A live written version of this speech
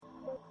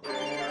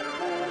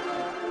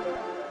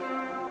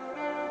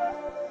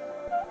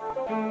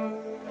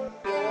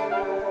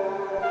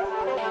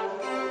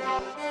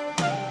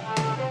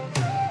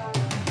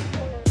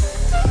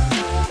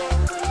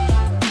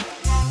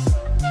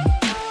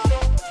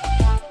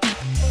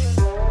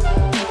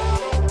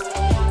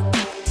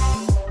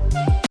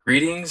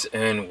Greetings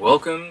and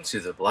welcome to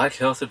the Black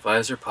Health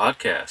Advisor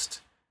podcast,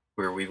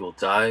 where we will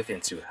dive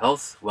into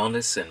health,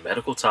 wellness, and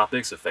medical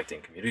topics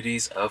affecting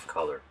communities of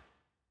color.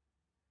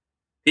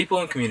 People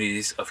in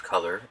communities of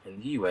color in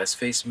the U.S.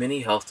 face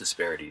many health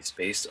disparities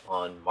based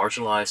on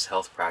marginalized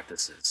health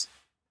practices.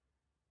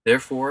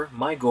 Therefore,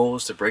 my goal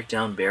is to break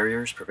down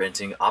barriers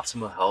preventing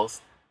optimal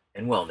health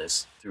and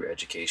wellness through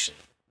education.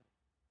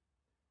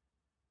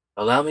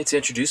 Allow me to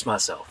introduce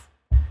myself.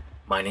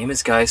 My name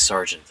is Guy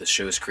Sargent, the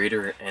show's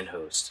creator and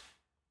host.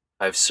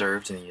 I've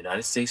served in the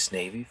United States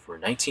Navy for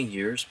 19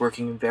 years,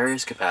 working in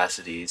various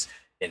capacities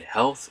in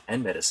health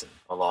and medicine,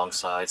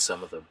 alongside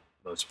some of the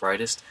most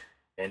brightest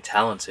and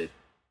talented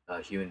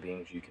human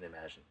beings you can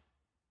imagine.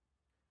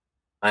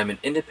 I'm an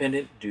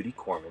independent duty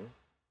corpsman.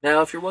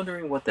 Now, if you're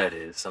wondering what that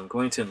is, I'm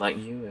going to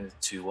enlighten you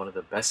to one of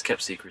the best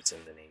kept secrets in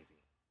the Navy.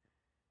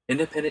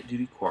 Independent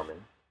duty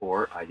corpsmen,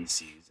 or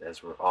IDCs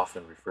as we're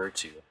often referred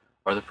to,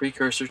 are the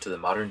precursor to the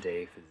modern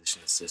day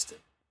physician assistant.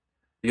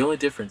 The only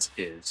difference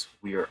is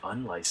we are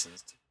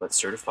unlicensed but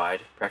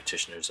certified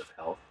practitioners of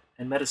health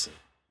and medicine.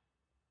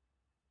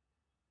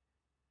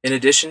 In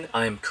addition,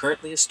 I am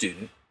currently a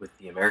student with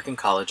the American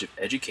College of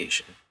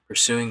Education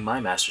pursuing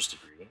my master's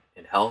degree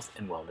in health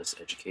and wellness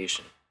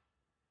education.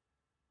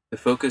 The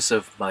focus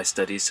of my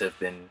studies have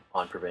been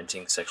on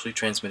preventing sexually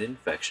transmitted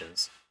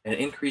infections and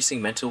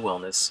increasing mental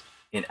wellness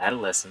in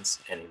adolescents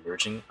and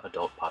emerging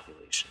adult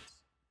populations.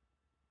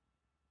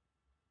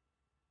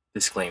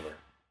 Disclaimer.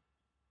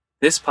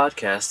 This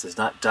podcast does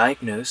not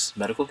diagnose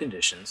medical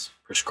conditions,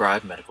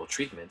 prescribe medical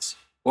treatments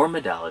or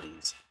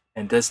modalities,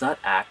 and does not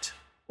act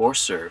or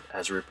serve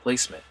as a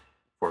replacement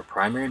for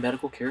primary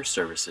medical care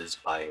services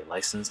by a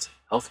licensed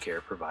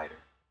healthcare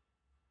provider.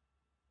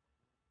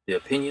 The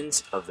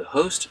opinions of the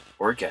host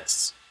or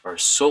guests are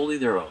solely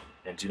their own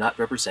and do not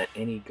represent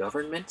any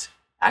government,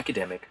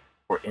 academic,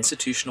 or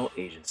institutional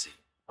agency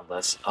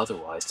unless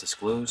otherwise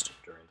disclosed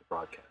during the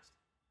broadcast.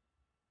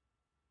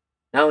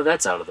 Now that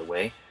that's out of the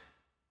way,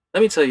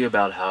 let me tell you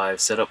about how I've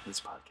set up this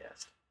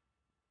podcast.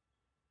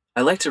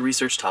 I like to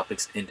research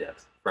topics in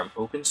depth from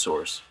open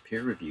source,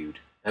 peer-reviewed,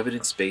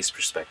 evidence-based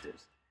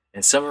perspectives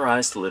and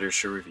summarize the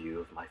literature review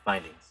of my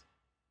findings.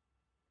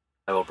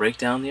 I will break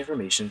down the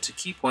information to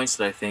key points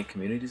that I think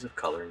communities of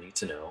color need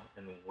to know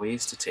and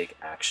ways to take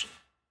action.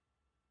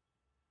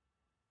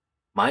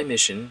 My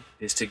mission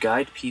is to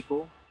guide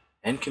people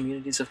and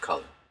communities of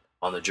color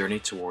on the journey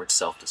towards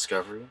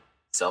self-discovery,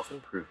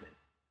 self-improvement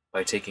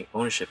by taking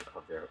ownership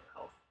of their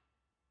health.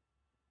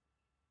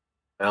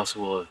 I also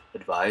will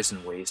advise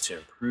on ways to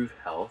improve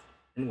health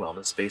and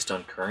wellness based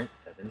on current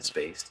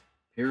evidence-based,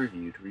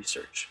 peer-reviewed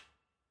research.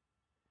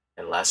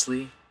 And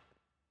lastly,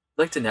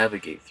 I'd like to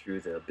navigate through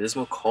the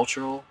abysmal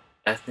cultural,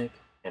 ethnic,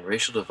 and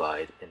racial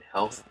divide in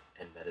health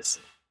and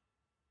medicine.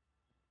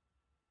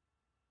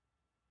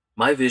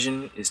 My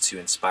vision is to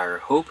inspire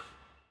hope,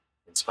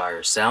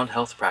 inspire sound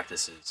health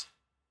practices,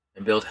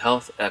 and build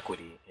health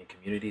equity in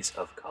communities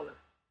of color.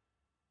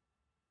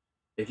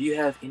 If you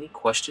have any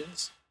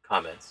questions,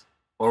 comments,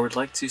 or would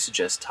like to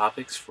suggest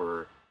topics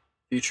for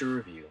future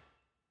review,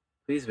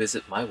 please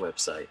visit my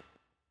website,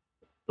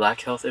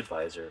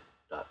 blackhealthadvisor.com.